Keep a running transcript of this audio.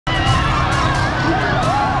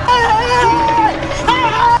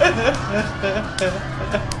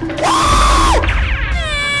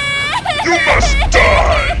You must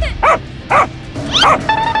die!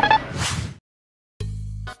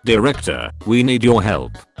 Director, we need your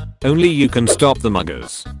help. Only you can stop the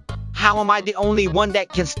muggers. How am I the only one that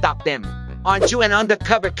can stop them? Aren't you an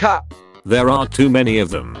undercover cop? There are too many of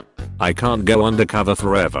them. I can't go undercover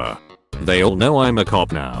forever. They all know I'm a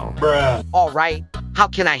cop now. Bruh. Alright, how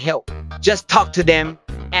can I help? Just talk to them,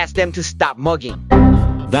 ask them to stop mugging.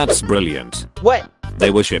 That's brilliant. What? They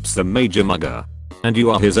worships the major mugger. And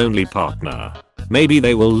you are his only partner. Maybe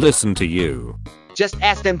they will listen to you. Just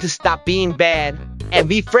ask them to stop being bad and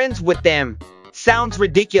be friends with them. Sounds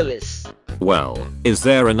ridiculous. Well, is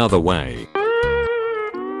there another way?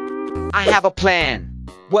 I have a plan.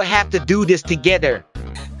 We'll have to do this together.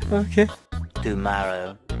 Okay.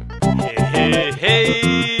 Tomorrow.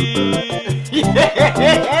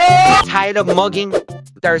 Tired of mugging?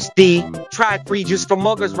 Thirsty? Try free juice for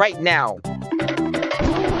muggers right now.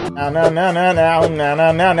 Now.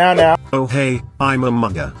 Oh hey, I'm a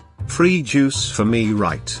mugger. Free juice for me,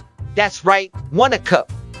 right? That's right, 1 a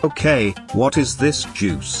cup. Okay, what is this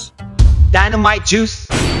juice? Dynamite juice.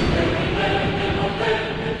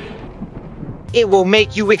 It will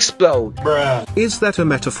make you explode. Bruh. Is that a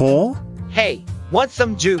metaphor? Hey, want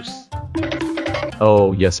some juice?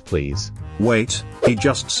 Oh, yes, please. Wait, he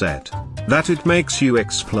just said that it makes you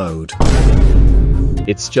explode.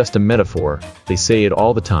 It's just a metaphor. They say it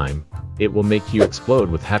all the time. It will make you explode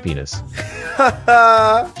with happiness.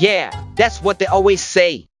 Yeah, that's what they always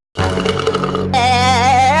say.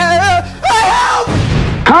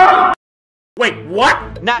 Wait,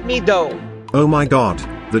 what? Not me though. Oh my god,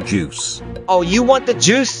 the juice. Oh, you want the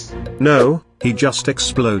juice? No, he just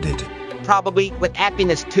exploded. Probably with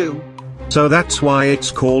happiness too. So that's why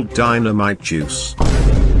it's called dynamite juice.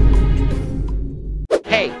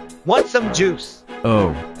 Hey, want some juice?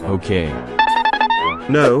 Oh, okay.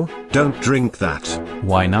 No, don't drink that.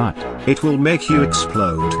 Why not? It will make you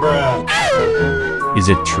explode. Bruh. Is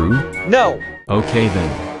it true? No. Okay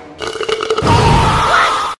then.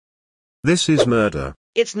 This is murder.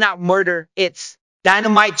 It's not murder, it's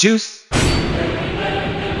dynamite juice.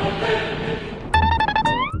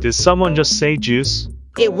 Did someone just say juice?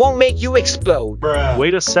 It won't make you explode. Bruh.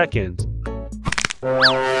 Wait a second.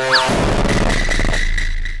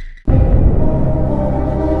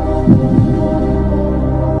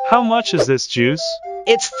 How much is this juice?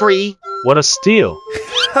 It's free. What a steal.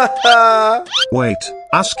 Wait,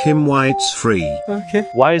 ask him why it's free. Okay.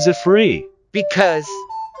 Why is it free? Because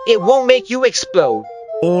it won't make you explode.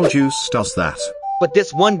 All juice does that. But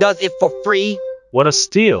this one does it for free. What a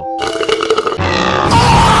steal.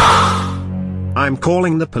 I'm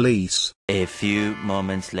calling the police. A few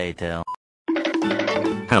moments later.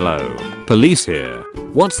 Hello, police here.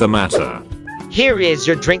 What's the matter? Here is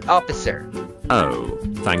your drink, officer. Oh,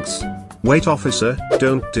 thanks. Wait, officer,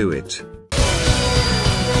 don't do it.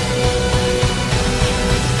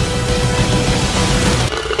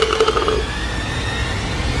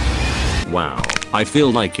 Wow, I feel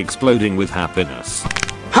like exploding with happiness.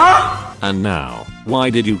 Huh? And now, why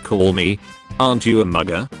did you call me? Aren't you a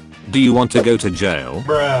mugger? Do you want to go to jail?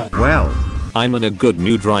 Bruh. Well, I'm in a good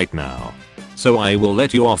mood right now. So I will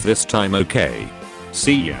let you off this time, okay?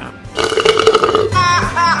 See ya.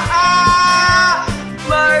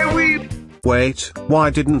 wait, why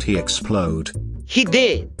didn't he explode? He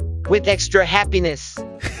did. With extra happiness.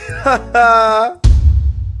 Huh?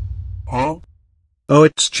 Oh,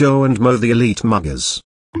 it's Joe and Mo, the elite muggers.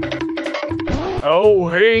 Oh,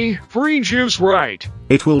 hey, free juice, right?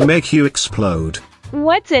 It will make you explode.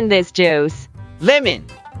 What's in this juice? Lemon.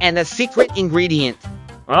 And a secret ingredient.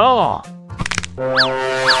 Oh.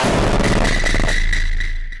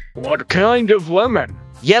 What kind of lemon?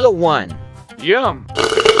 Yellow one. Yum.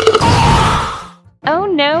 Oh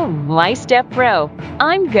no, my step-bro.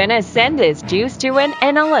 I'm gonna send this juice to an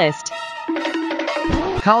analyst.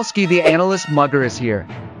 Kalski the analyst mugger is here.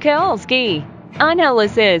 Kalski.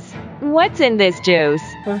 Analysis. What's in this juice?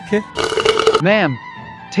 Okay. Ma'am,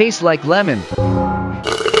 tastes like lemon.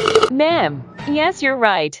 Ma'am, yes, you're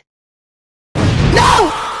right.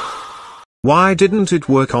 Why didn't it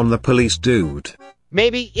work on the police dude?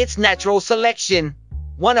 Maybe it's natural selection.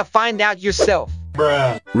 Wanna find out yourself?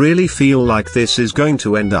 Bruh. Really feel like this is going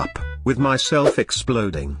to end up with myself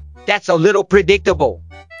exploding. That's a little predictable.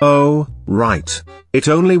 Oh, right. It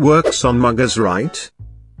only works on muggers, right?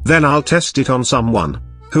 Then I'll test it on someone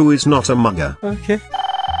who is not a mugger. Okay.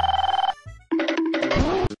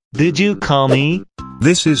 Did you call me?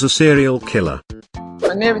 This is a serial killer.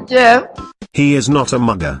 My name is Jeff. He is not a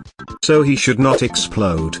mugger, so he should not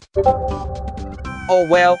explode. Oh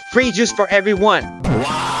well, free juice for everyone.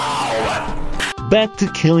 Wow. back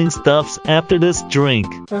to killing stuffs after this drink.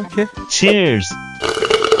 Okay. Cheers.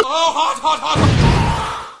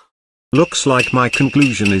 Looks like my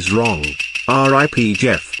conclusion is wrong. R.I.P.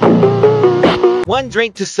 Jeff. One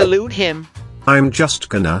drink to salute him. I'm just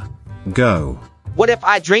gonna go. What if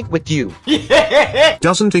I drink with you?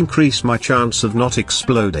 Doesn't increase my chance of not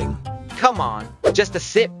exploding. Come on, just a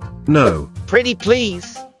sip. No. Pretty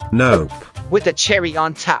please. Nope. With a cherry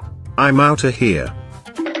on top. I'm outta here.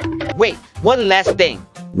 Wait, one last thing.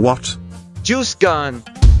 What? Juice gun.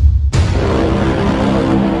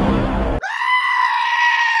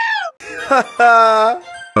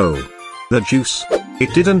 Oh. The juice.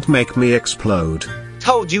 It didn't make me explode.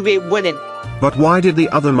 Told you it wouldn't. But why did the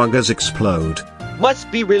other muggers explode? Must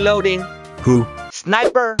be reloading. Who?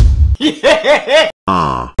 Sniper.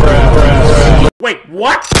 Ah. Wait,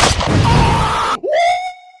 what?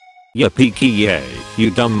 Ya peaky yay, you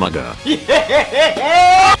dumb mugger.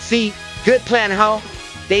 See, good plan, huh?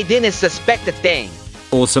 They didn't suspect a thing.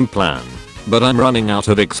 Awesome plan. But I'm running out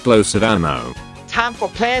of explosive ammo. Time for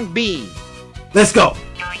plan B. Let's go.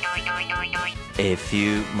 A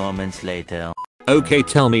few moments later. Okay,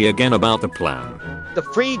 tell me again about the plan. The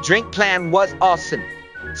free drink plan was awesome.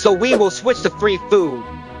 So we will switch to free food.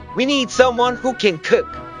 We need someone who can cook.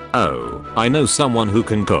 Oh, I know someone who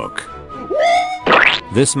can cook.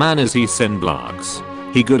 This man is Heisenblocks.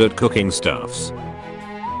 He good at cooking stuffs.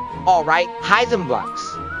 Alright,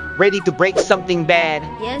 Heisenblocks. Ready to break something bad?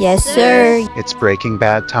 Yes, sir. It's Breaking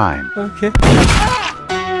Bad time. Okay.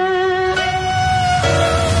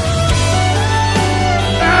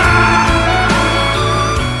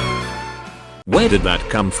 Where did that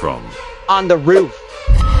come from? On the roof.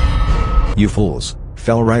 You fools.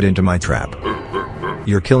 Fell right into my trap.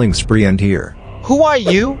 Your killing spree end here. Who are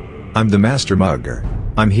you? I'm the Master Mugger.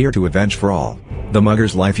 I'm here to avenge for all the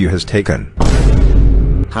mugger's life you has taken.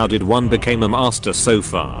 How did one become a master so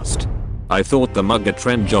fast? I thought the mugger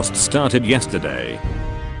trend just started yesterday.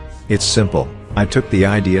 It's simple. I took the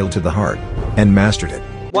ideal to the heart and mastered it.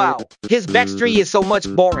 Wow, his backstory is so much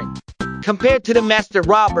boring. Compared to the master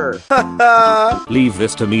robber. Leave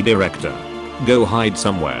this to me, director. Go hide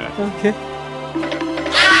somewhere. Okay.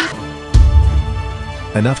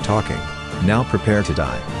 Enough talking. Now prepare to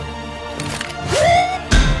die.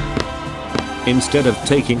 Instead of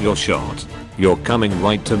taking your shot, you're coming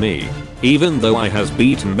right to me. Even though I has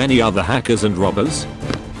beaten many other hackers and robbers.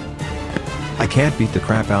 I can't beat the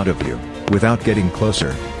crap out of you without getting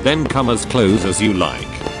closer. Then come as close as you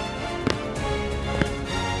like.